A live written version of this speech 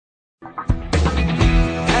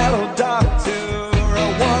Hello, doctor,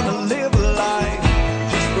 I wanna live life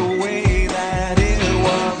just the way that it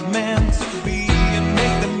was meant to be and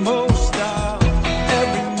make the most of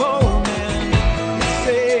every moment. You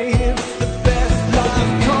say it's the best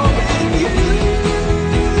life calling you.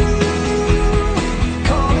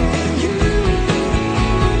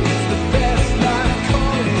 It's the best life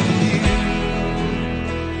calling you.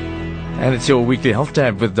 And it's your weekly health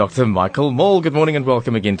tab with Dr. Michael Mole. Good morning and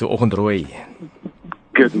welcome again to Onderhoude.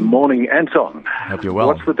 Good morning, Anton. Hope you're well.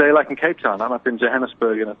 What's the day like in Cape Town? I'm up in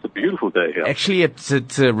Johannesburg and it's a beautiful day here. Actually,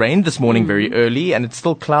 it rained this morning very early and it's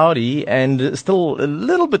still cloudy and still a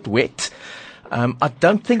little bit wet. I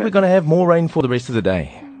don't think we're going to have more rain for the rest of the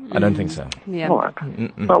day. I don't think so. Yeah. All right.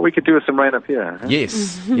 Well, we could do with some rain up here. Huh?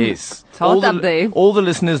 Yes, yes. It's hot up there. All the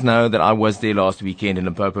listeners know that I was there last weekend in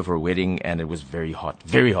Limpopo for a wedding and it was very hot,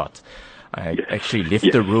 very hot. I actually left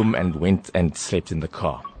the room and went and slept in the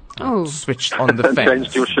car. Oh. Switched on the fans.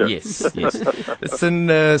 Changed your shirt. Yes.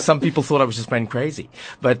 Listen, some people thought I was just plain crazy.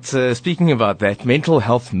 But speaking about that, mental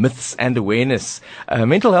health myths and awareness.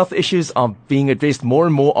 Mental health issues are being addressed more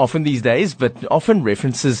and more often these days, but often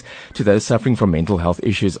references to those suffering from mental health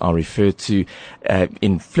issues are referred to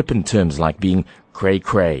in flippant terms like being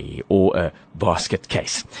cray-cray or a basket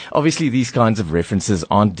case. Obviously, these kinds of references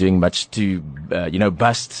aren't doing much to,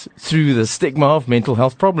 bust through the stigma of mental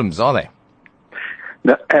health problems, are they?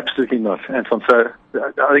 No, absolutely not, Anton. So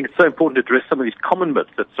I think it's so important to address some of these common myths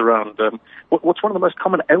that surround what's one of the most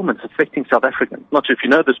common ailments affecting South Africans. Not sure if you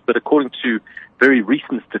know this, but according to very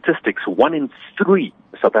recent statistics, 1 in 3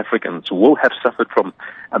 South Africans will have suffered from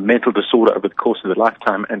a mental disorder over the course of their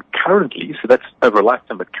lifetime. And currently, so that's over a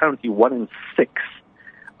lifetime, but currently 1 in 6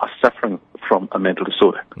 are suffering from a mental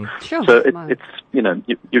disorder. Sure. So it's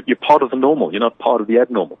you're part of the normal. You're not part of the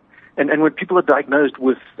abnormal. And when people are diagnosed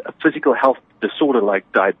with a physical health disorder like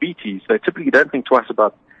diabetes, they typically don't think twice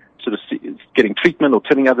about sort of getting treatment or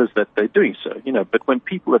telling others that they're doing so. But when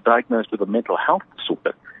people are diagnosed with a mental health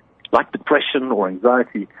disorder, like depression or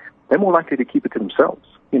anxiety, they're more likely to keep it to themselves.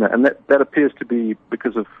 And that appears to be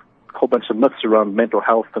because of a whole bunch of myths around mental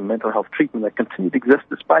health and mental health treatment that continue to exist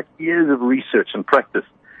despite years of research and practice,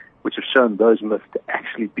 which have shown those myths to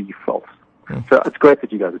actually be false. So it's great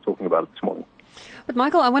that you guys are talking about it this morning. But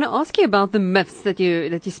Michael, I want to ask you about the myths that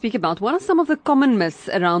you speak about. What are some of the common myths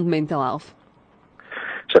around mental health?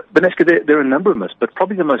 So, Vanessa, there are a number of myths, but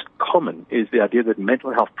probably the most common is the idea that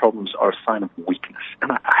mental health problems are a sign of weakness.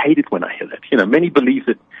 And I hate it when I hear that. Many believe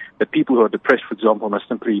that people who are depressed, for example, must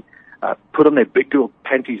simply put on their big girl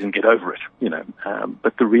panties and get over it.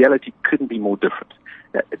 But the reality couldn't be more different.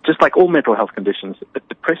 Just like all mental health conditions, a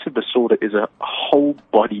depressive disorder is a whole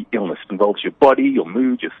body illness. It involves your body, your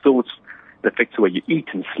mood, your thoughts. It affects the way you eat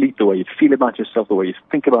and sleep, the way you feel about yourself, the way you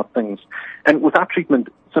think about things. And without treatment,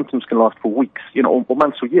 symptoms can last for weeks, or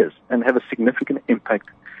months or years, and have a significant impact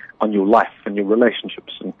on your life and your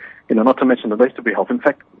relationships, and not to mention the rest of your health. In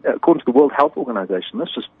fact, according to the World Health Organization, this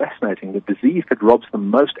is fascinating. The disease that robs the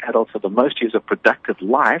most adults of the most years of productive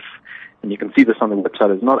life, and you can see this on the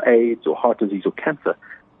website, is not AIDS or heart disease or cancer.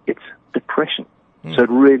 It's depression. So it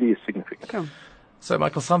really is significant. Sure. So,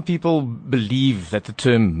 Michael, some people believe that the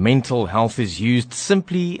term mental health is used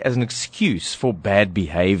simply as an excuse for bad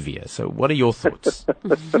behavior. So what are your thoughts?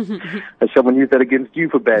 Has someone used that against you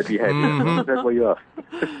for bad behavior? That's what you are.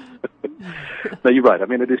 No, you're right. I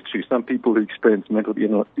mean, it is true. Some people who experience mental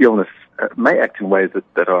illness may act in ways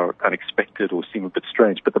that are unexpected or seem a bit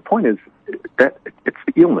strange. But the point is that it's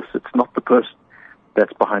the illness. It's not the person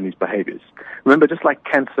that's behind these behaviors. Remember, just like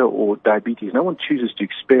cancer or diabetes, no one chooses to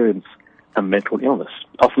experience a mental illness.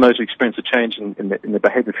 Often those who experience a change in their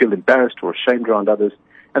behavior feel embarrassed or ashamed around others.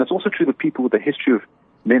 And it's also true that people with a history of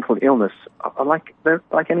mental illness they're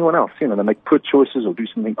like anyone else. They make poor choices or do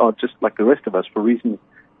something odd just like the rest of us for reasons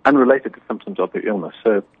unrelated to symptoms of their illness.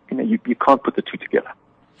 So, you can't put the two together.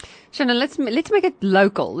 Shannon, let's make it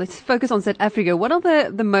local. Let's focus on South Africa. What are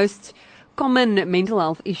the most common mental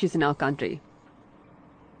health issues in our country?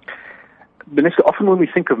 Vanessa, often when we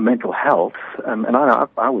think of mental health, and I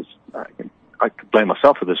could blame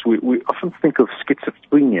myself for this, we often think of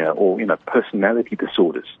schizophrenia or, personality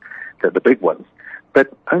disorders. They're the big ones.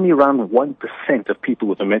 But only around 1% of people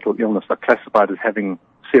with a mental illness are classified as having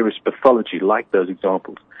serious pathology like those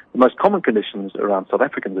examples. The most common conditions around South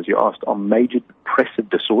Africans, as you asked, are major depressive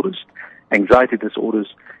disorders, anxiety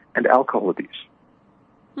disorders, and alcohol abuse.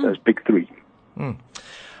 Those big three.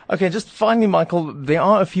 Okay, just finally, Michael, there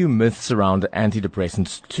are a few myths around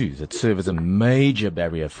antidepressants too that serve as a major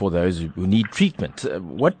barrier for those who need treatment.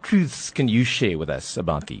 What truths can you share with us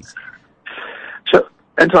about these? So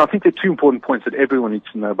I think there are 2 important points that everyone needs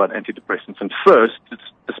to know about antidepressants. And first,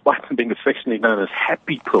 despite them being affectionately known as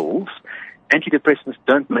happy pills. Antidepressants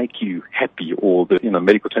don't make you happy, or the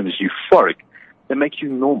medical term is euphoric. They make you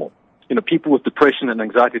normal. People with depression and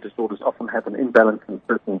anxiety disorders often have an imbalance in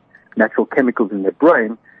certain natural chemicals in their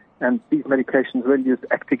brain, and these medications really just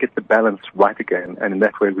act to get the balance right again, and in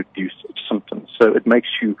that way reduce symptoms. So it makes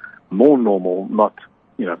you more normal, not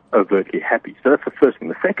overtly happy. So that's the first thing.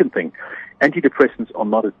 The second thing, antidepressants are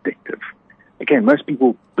not addictive. Again, most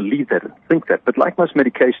people believe that and think that, but like most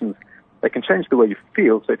medications, they can change the way you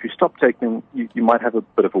feel. So if you stop taking them, you might have a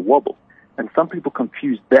bit of a wobble. And some people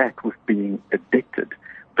confuse that with being addicted,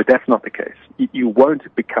 but that's not the case. You won't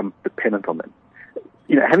become dependent on them.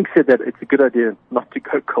 Having said that, it's a good idea not to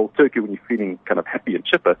go cold turkey when you're feeling kind of happy and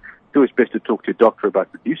chipper. It's always best to talk to your doctor about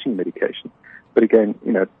reducing medication. But again,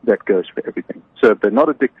 that goes for everything. So if they're not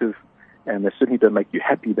addictive, and they certainly don't make you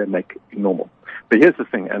happy, they make you normal. But here's the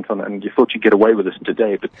thing, Anton, and you thought you'd get away with this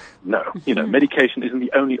today, but no. Medication isn't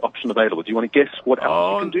the only option available. Do you want to guess what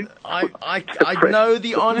else you can do? I know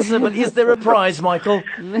the answer, but is there a prize, Michael?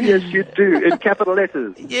 Yes, you do, in capital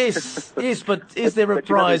letters. Yes, but is there a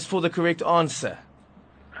prize for the correct answer?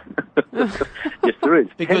 Yes, there is.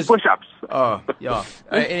 Because 10 push-ups. Oh, yeah.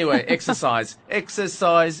 Anyway, exercise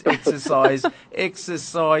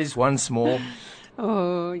once more.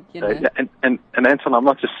 Oh, and Anton, I'm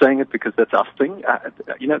not just saying it because that's our thing.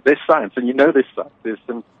 There's science, and there's science. There's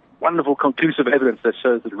some wonderful conclusive evidence that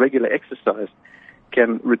shows that regular exercise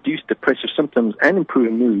can reduce depressive symptoms and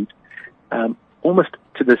improve mood, almost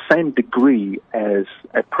to the same degree as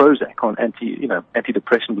a Prozac on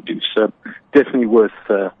antidepressant would do. So definitely worth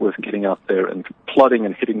getting out there and plodding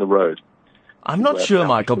and hitting the road. I'm not sure,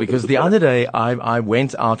 Michael, because the other day I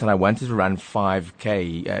went out and I wanted to run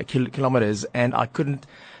 5K kilometers, and I couldn't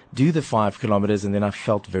do the 5 kilometers, and then I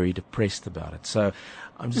felt very depressed about it. So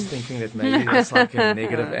I'm just thinking that maybe that's like a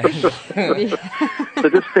negative angle. So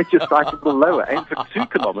just set your sights a little lower. Aim for 2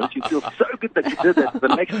 kilometers. You feel so good that you did that. The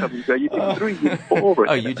next time you go, you do 3, you 4.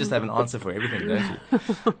 Oh, you just have an answer for everything, don't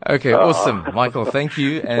you? Okay, awesome. Michael, thank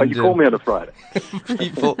you. And well, you call me on a Friday.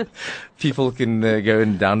 people can go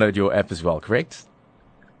and download your app as well, correct?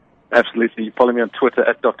 Absolutely. You follow me on Twitter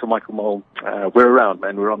at Dr. Michael Mole. We're around,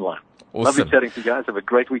 man. We're online. Awesome. Lovely chatting to you guys. Have a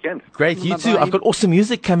great weekend. Great. You too. I've got awesome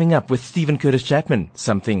music coming up with Stephen Curtis Chapman.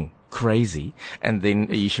 Something crazy. And then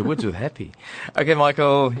Aisha Woods with Happy. Okay,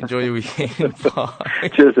 Michael. Enjoy your weekend. Bye.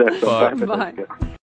 Cheers, Bye. Bye.